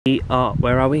We are,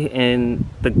 where are we? In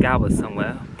the Gower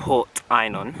somewhere, Port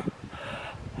Einon.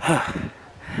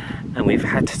 And we've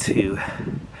had to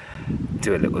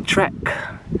do a little trek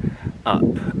up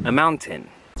a mountain.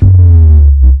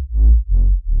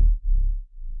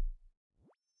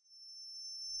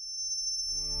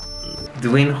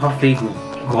 Dwi'n hoffi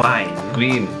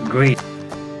Green.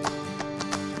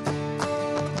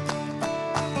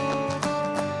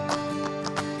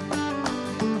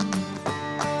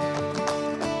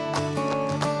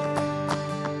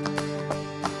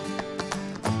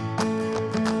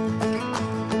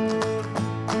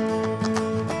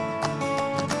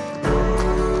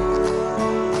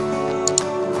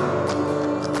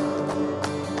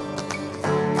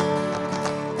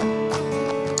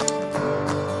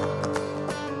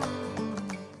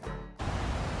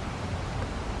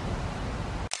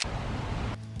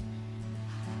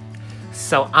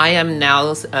 So I am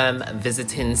now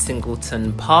visiting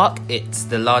Singleton Park. It's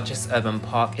the largest urban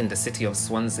park in the city of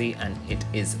Swansea, and it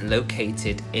is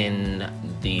located in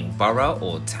the borough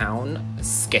or town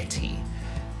Sketty.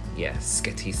 Yeah,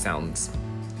 Sketty sounds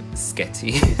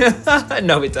sketty.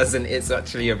 No, it doesn't. It's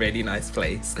actually a really nice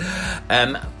place.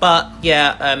 But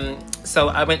yeah, so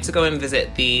I went to go and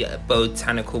visit the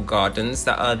botanical gardens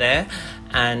that are there,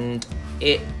 and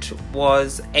it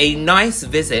was a nice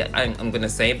visit, I'm gonna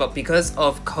say, but because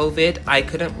of COVID, I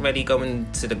couldn't really go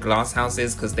into the glass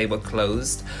houses because they were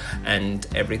closed and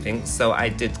everything. So I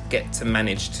did get to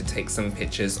manage to take some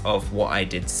pictures of what I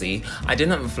did see. I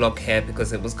didn't vlog here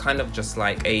because it was kind of just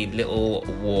like a little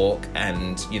walk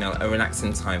and, you know, a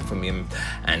relaxing time for me,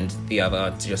 and the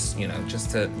other just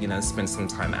to spend some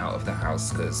time out of the house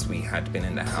because we had been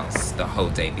in the house the whole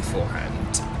day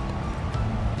beforehand.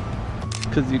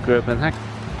 Because you grew up in Hack.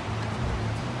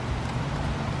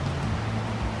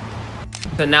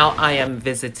 So now I am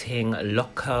visiting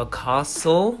Loughor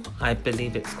Castle, I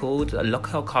believe it's called.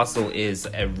 Loughor Castle is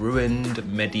a ruined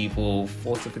medieval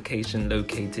fortification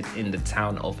located in the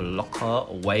town of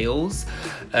Loughor, Wales.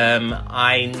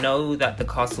 I know that the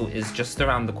castle is just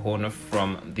around the corner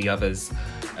from the other's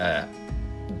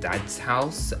dad's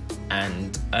house,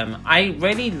 and I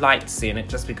really liked seeing it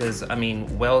just because, I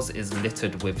mean, Wales is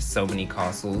littered with so many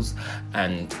castles,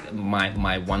 and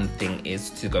my one thing is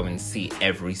to go and see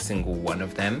every single one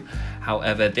of them.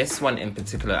 However, this one in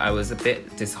particular, I was a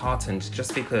bit disheartened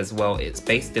just because, well, it's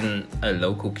based in a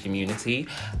local community,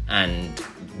 and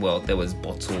well, there was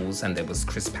bottles and there was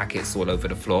crisp packets all over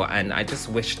the floor, and I just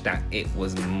wish that it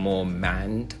was more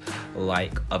manned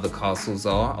like other castles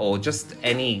are, or just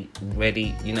any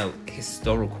really, you know,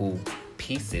 historical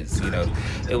pieces. You know,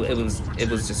 it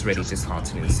was just really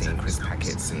disheartening seeing crisp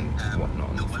packets and whatnot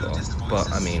on the floor. But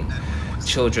I mean,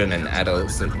 children and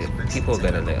adults, people are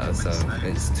gonna litter, so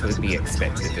it's to be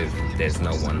expected if there's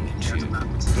no one to, you know,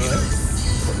 put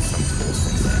some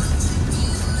force in there.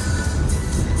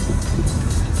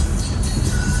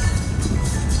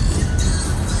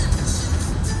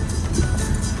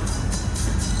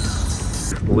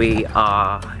 We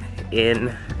are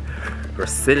in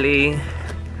Rhossili,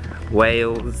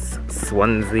 Wales,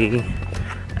 Swansea,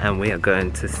 and we are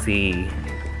going to see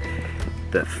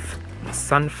the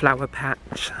sunflower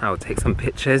patch. I'll take some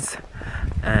pictures,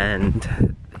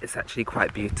 and it's actually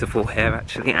quite beautiful here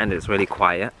actually, and it's really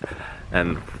quiet.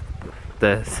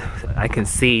 I can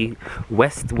see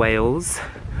West Wales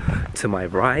to my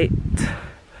right,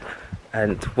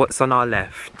 and what's on our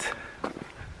left?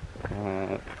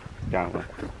 Gower.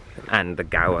 And the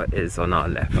Gower is on our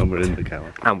left. And we're in the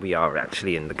Gower. And we are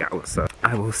actually in the Gower, so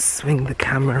I will swing the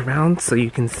camera around so you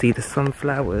can see the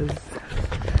sunflowers.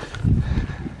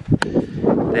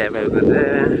 They're over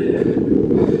there.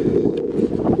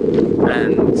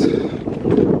 And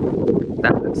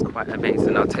that looks quite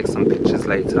amazing. I'll take some pictures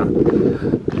later.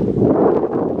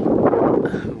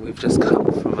 We've just come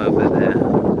from over there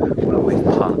where we've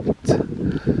parked.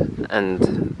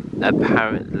 And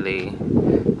apparently,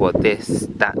 well,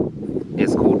 that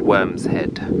is called Worm's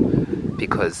Head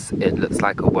because it looks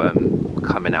like a worm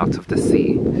coming out of the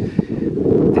sea.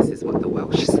 This is what the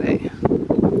Welsh say.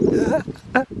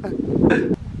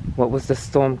 What was the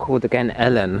storm called again?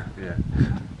 Ellen. Yeah.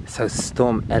 So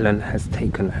Storm Ellen has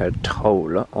taken her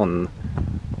toll on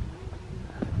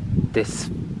this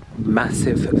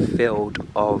massive field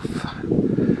of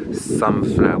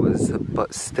sunflowers, but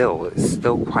it's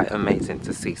still quite amazing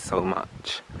to see so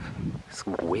much. It's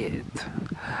weird.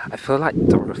 I feel like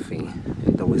Dorothy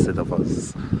in The Wizard of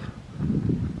Oz.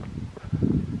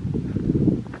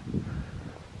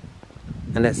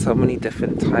 And there's so many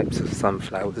different types of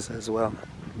sunflowers as well.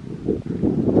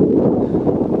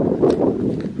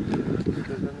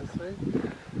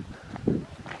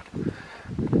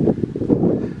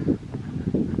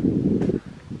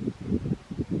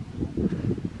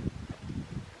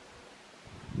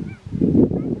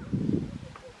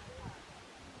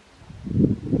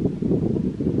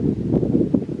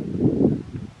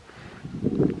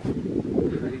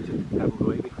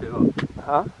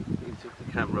 Huh? He took the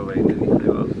camera away and then he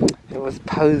flew off. It was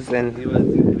posing. He was.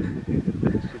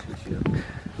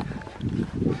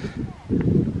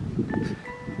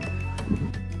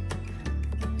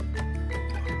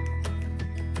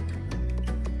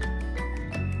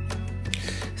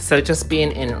 So just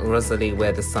being in Rhossili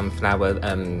where the sunflower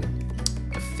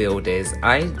field is,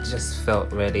 I just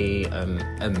felt really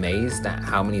amazed at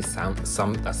how many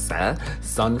sunflowers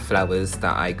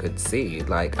that I could see.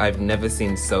 Like, I've never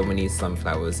seen so many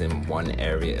sunflowers in one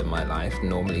area in my life.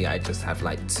 Normally I just have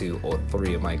like 2 or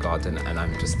 3 in my garden, and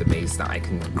I'm just amazed that I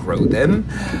can grow them.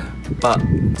 But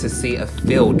to see a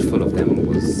field full of them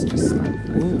was just like,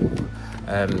 ooh.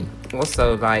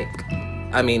 Also, like,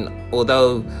 I mean,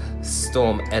 although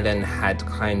Storm Ellen had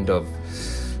kind of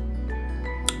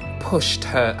pushed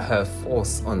her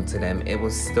force onto them, it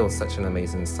was still such an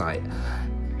amazing sight.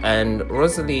 And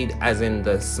Rhossili, as in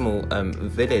the small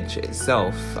village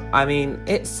itself, I mean,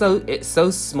 it's so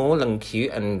small and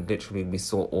cute, and literally we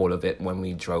saw all of it when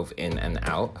we drove in and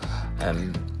out.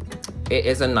 It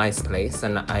is a nice place,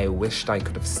 and I wished I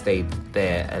could have stayed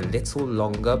there a little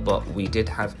longer, but we did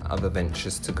have other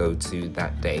ventures to go to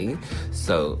that day.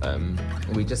 So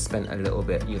we just spent a little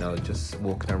bit, you know, just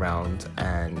walking around,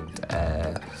 and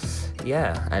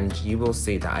yeah, and you will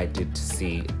see that I did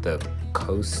see the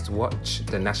Coast Watch,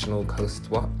 the National Coast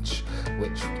Watch,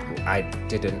 which I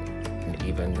didn't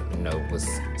even know was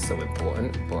so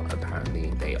important, but apparently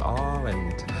they are,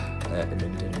 and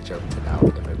Lyndon joked about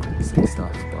immigrants and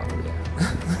stuff, but yeah.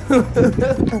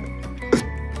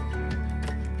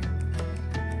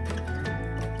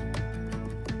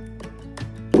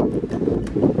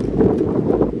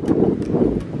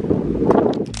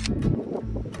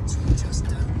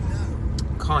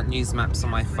 Can't use maps on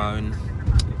my phone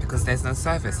because there's no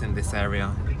service in this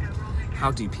area.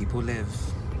 How do people live?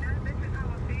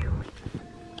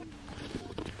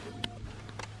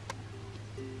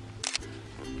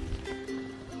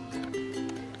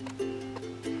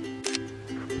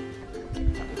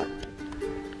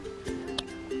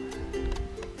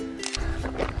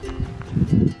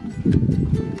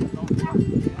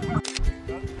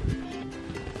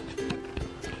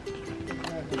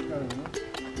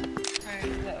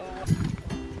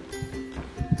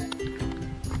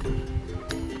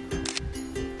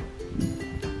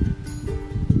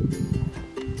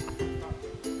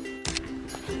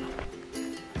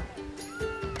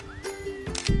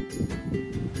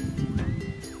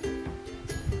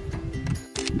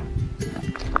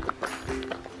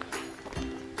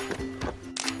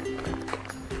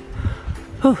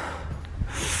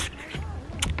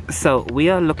 So we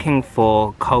are looking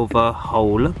for Culver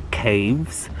Hole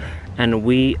Caves, and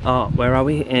we are, where are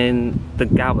we? In the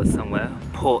Gower somewhere,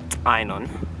 Port Einon.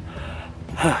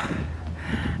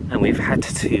 And we've had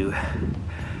to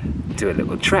do a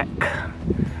little trek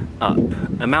up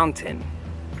a mountain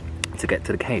to get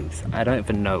to the caves. I don't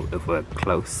even know if we're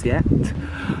close yet.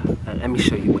 Let me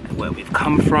show you where we've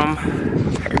come from.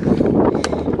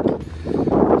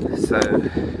 So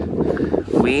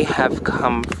we have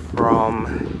come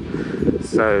from,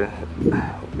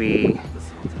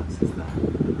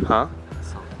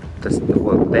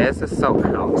 well, there's a salt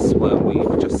house where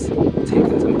we've just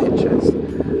taken some pictures,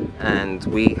 and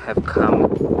we have come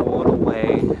all the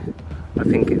way, I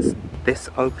think it's this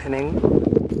opening,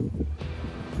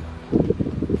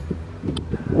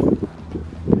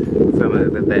 from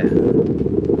over there,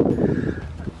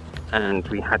 and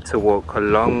we had to walk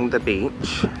along the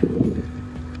beach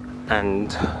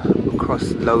and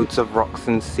across loads of rocks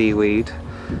and seaweed,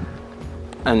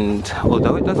 and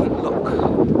although it doesn't look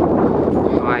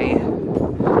high, if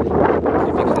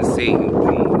you can see,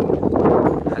 we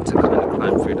had to kind of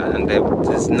climb through that, and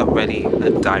there's not really a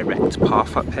direct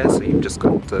path up here, so you've just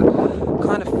got to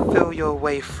kind of feel your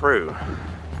way through.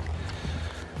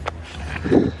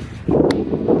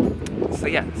 So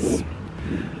yes,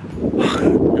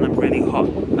 and I'm really hot.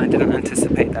 I didn't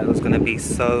anticipate that it was going to be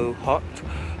so hot,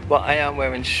 but I am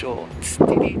wearing shorts.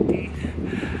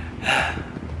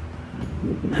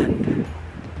 And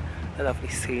the lovely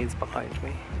sea is behind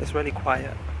me. It's really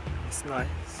quiet. It's nice.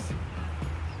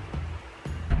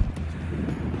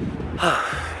 I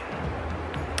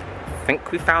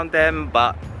think we found them,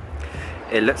 but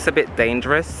it looks a bit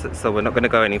dangerous, so we're not going to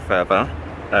go any further.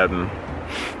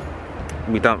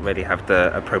 We don't really have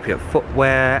the appropriate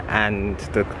footwear, and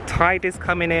the tide is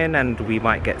coming in, and we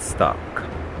might get stuck.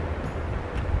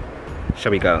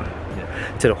 Shall we go?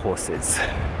 Yeah. To the horses?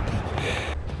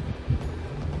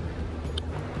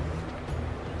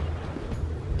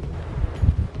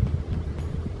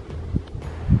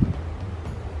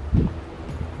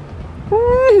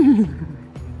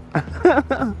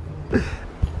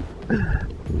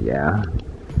 Yeah.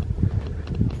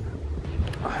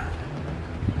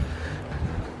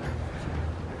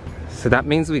 So that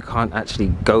means we can't actually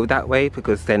go that way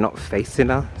because they're not facing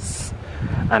us.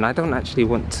 And I don't actually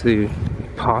want to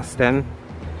pass them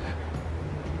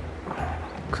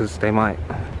because they might.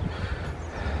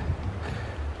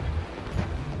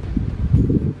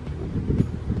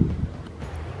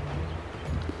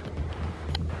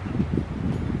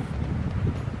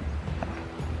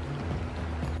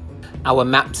 Our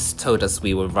maps told us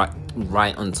we were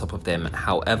right on top of them.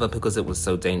 However, because it was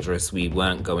so dangerous, we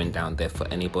weren't going down there for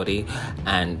anybody.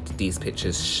 And these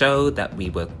pictures show that we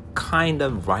were kind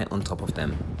of right on top of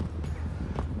them.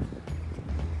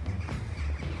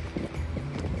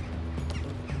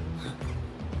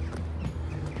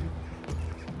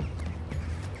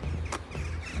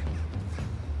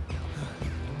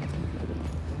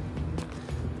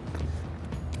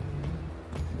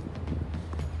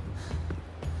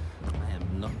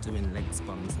 Doing legs,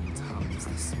 bums and tums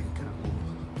this week at all.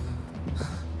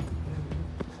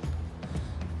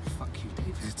 Fuck you,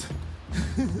 David.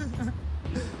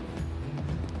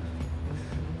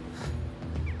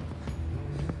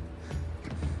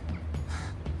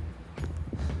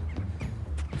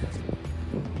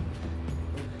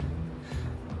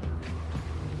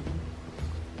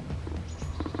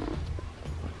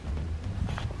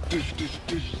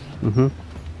 Mm-hmm.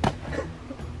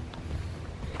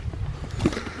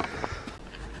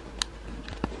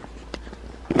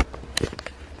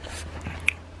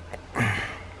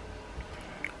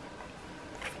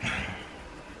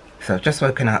 So I've just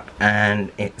woken up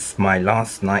and it's my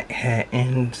last night here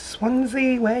in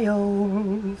Swansea,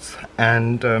 Wales,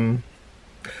 and I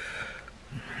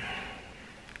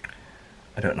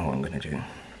don't know what I'm going to do.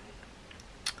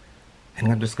 I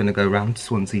think I'm just going to go around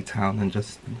Swansea town and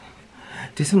just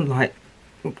do some like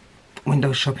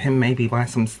window shopping, maybe buy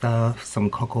some stuff, some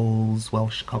cockles,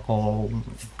 Welsh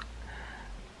cockles,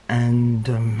 and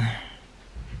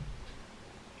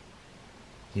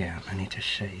yeah, I need to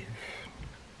shave.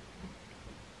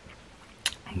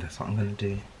 And that's what I'm going to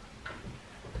do.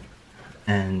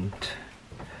 And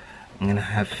I'm going to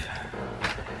have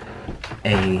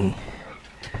a,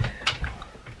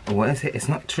 what is it? It's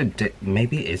not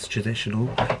maybe it is traditional,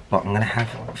 but I'm going to have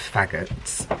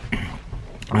faggots.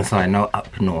 And so I know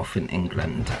up north in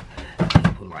England,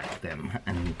 people like them,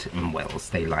 and in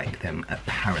Wales they like them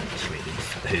apparently,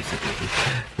 supposedly.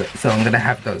 But, so I'm going to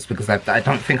have those because I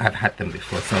don't think I've had them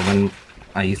before. So when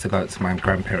I used to go to my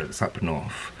grandparents up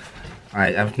north,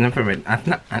 I've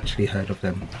not actually heard of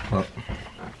them, but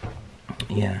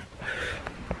yeah.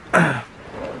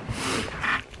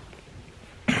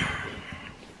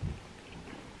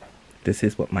 This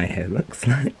is what my hair looks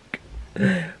like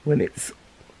when it's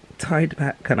tied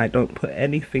back and I don't put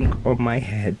anything on my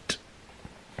head.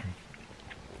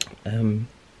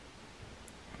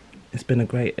 It's been a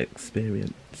great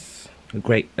experience, a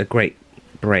great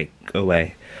break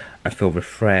away. I feel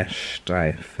refreshed.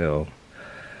 I feel.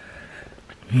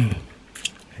 I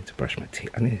need to brush my teeth.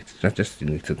 I just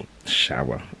need to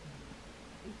shower.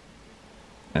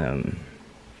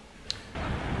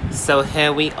 So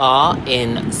here we are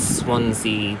in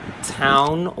Swansea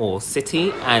town or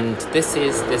city, and this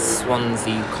is the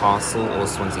Swansea Castle or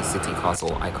Swansea City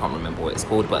Castle. I can't remember what it's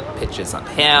called, but pictures up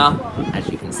here, as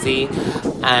you can see.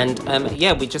 And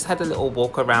yeah, we just had a little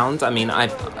walk around. I mean, I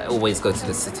always go to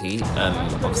the city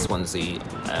of Swansea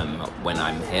when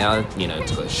I'm here, you know,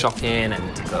 to go shopping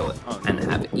and to go and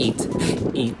have eat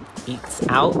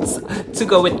out.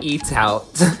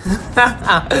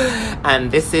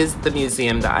 And this is the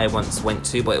museum that I once went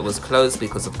to, but it was closed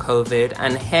because of COVID.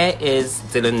 And here is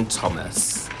Dylan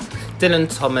Thomas. Dylan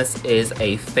Thomas is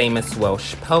a famous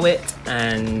Welsh poet,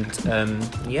 and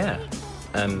yeah,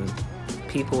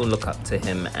 people look up to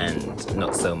him and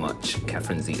not so much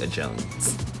Catherine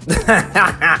Zeta-Jones.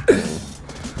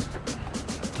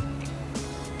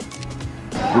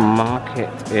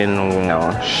 Market in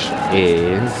Welsh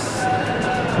is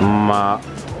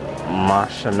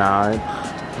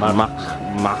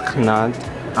Machnad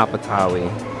Abertawe,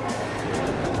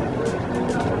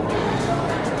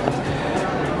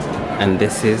 and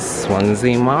this is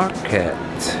Swansea Market,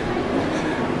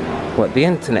 what the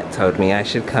internet told me I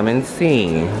should come and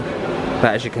see.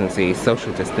 But as you can see,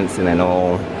 social distancing and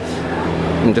all.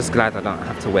 I'm just glad I don't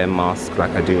have to wear masks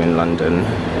like I do in London.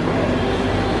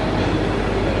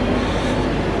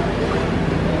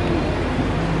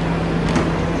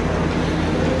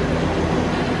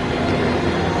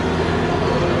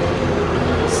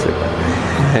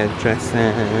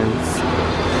 Hairdressers.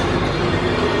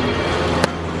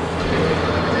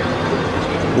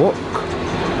 Walk.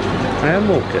 I am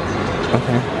walking.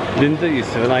 Okay. Linda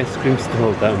used to have an ice cream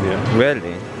stall down here.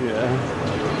 Really? Yeah.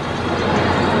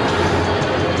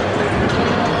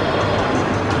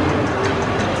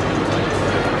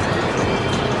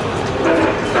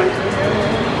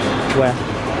 Where?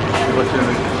 What's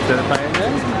the fire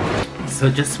there? So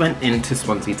just went into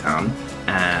Swansea town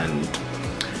and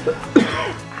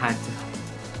had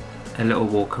a little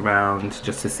walk around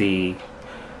just to see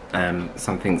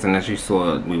some things, and as you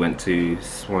saw, we went to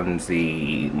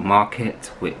Swansea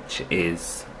Market, which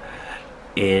is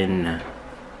in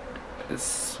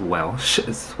Welsh.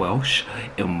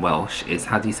 In Welsh is,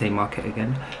 how do you say market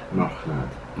again?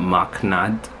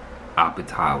 Marchnad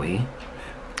Abertawe.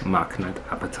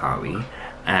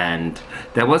 And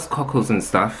there was cockles and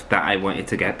stuff that I wanted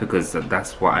to get because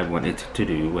that's what I wanted to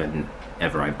do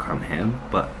whenever I come here,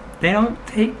 but they don't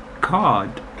take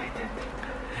card.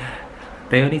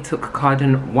 They only took card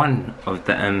in one of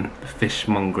the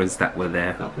fishmongers that were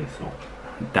there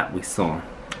that we saw,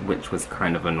 which was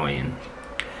kind of annoying.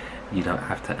 You don't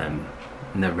have to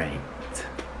narrate.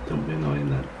 Don't be annoying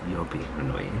then. You're being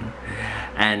annoying.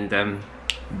 And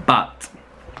but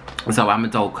so I'm a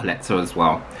doll collector as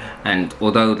well, and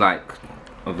although like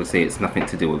obviously it's nothing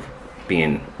to do with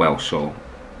being Welsh or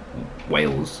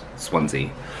Wales, Swansea,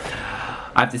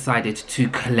 I've decided to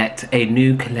collect a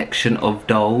new collection of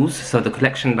dolls. So the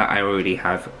collection that I already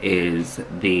have is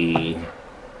the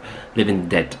Living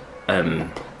Dead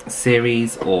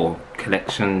series or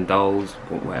collection dolls,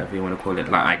 or whatever you want to call it.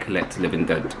 Like, I collect Living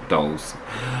Dead dolls,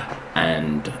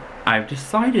 and I've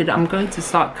decided I'm going to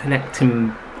start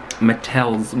collecting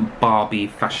Mattel's Barbie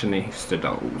fashionista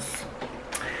dolls.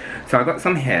 So I got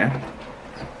some here.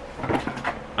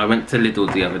 I went to Lidl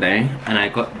the other day and I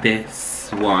got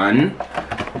this one.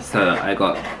 So I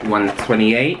got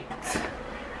 128,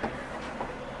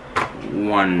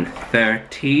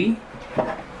 130.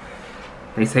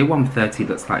 They say 130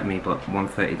 looks like me, but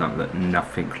 130 don't look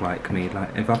nothing like me.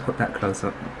 Like, if I put that close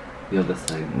up, You're the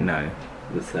same. no,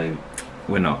 The same.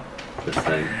 we're not. The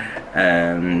same.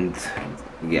 And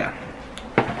yeah,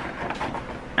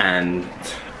 and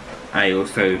I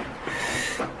also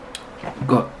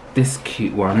got this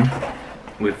cute one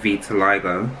with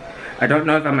Vitiligo. I don't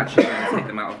know if I'm actually going to take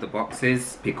them out of the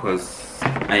boxes because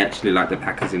I actually like the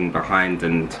packaging behind,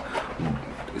 and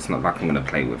it's not like I'm going to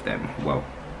play with them. Well,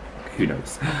 who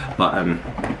knows, but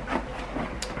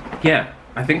yeah,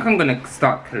 I think I'm going to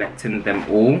start collecting them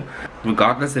all,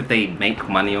 regardless if they make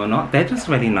money or not. They're just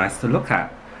really nice to look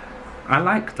at. I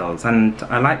like dolls, and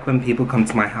I like when people come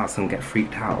to my house and get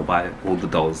freaked out by all the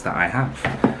dolls that I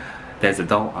have. There's a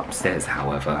doll upstairs,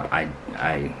 however,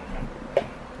 I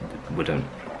wouldn't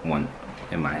want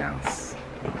in my house.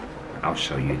 I'll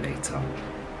show you later.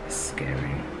 It's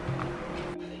scary.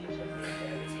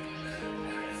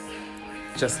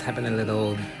 Just having a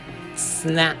little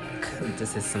snack.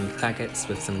 This is some faggots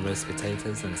with some roast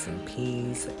potatoes and some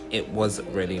peas. It was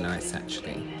really nice,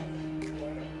 actually.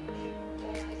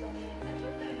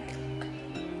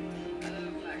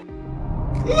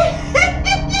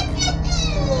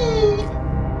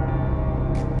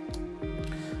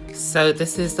 So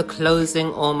this is the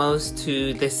closing almost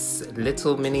to this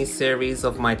little mini series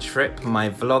of my trip, my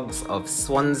vlogs of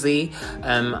Swansea.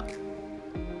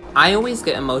 I always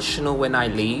get emotional when I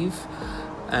leave,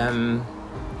 and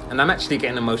I'm actually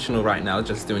getting emotional right now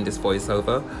just doing this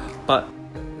voiceover, but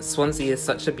Swansea is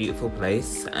such a beautiful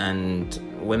place, and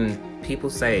when people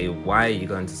say, why are you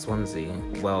going to Swansea?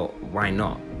 Well, why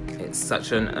not? It's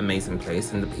such an amazing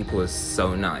place and the people are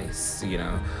so nice, you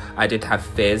know. I did have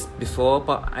fears before,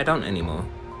 but I don't anymore.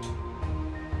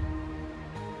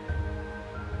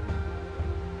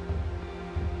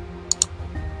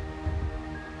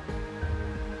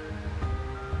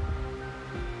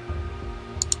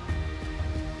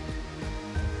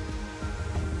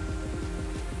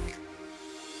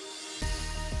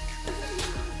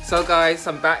 So guys,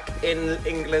 I'm back in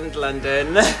England,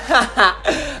 London,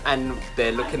 and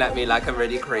they're looking at me like I'm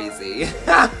really crazy.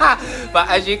 But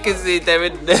as you can see, they're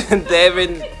in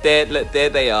there. Look, there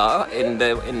they are in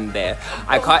there.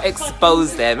 I can't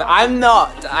expose them. I'm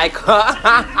not. I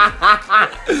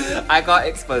can't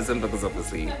expose them because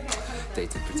obviously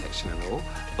data protection and all.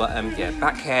 But yeah,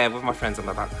 back here with my friends. I'm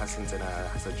about to have some dinner,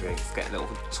 have some drinks, get a little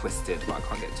twisted, but I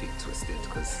can't get too twisted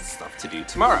because there's stuff to do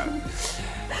tomorrow.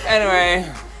 Anyway.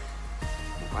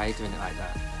 Why are you doing it like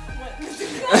that?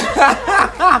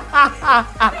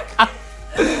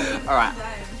 Alright,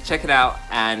 check it out,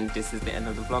 and this is the end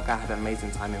of the vlog. I had an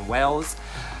amazing time in Wales,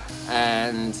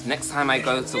 and next time I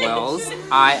go to Wales,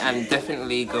 I am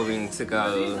definitely going to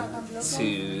go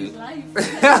to... That's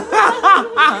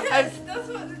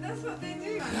what they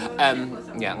do.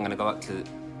 Yeah, I'm going to go up to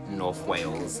North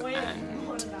Wales and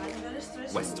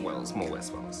West Wales, more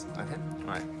West Wales. Okay,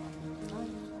 right.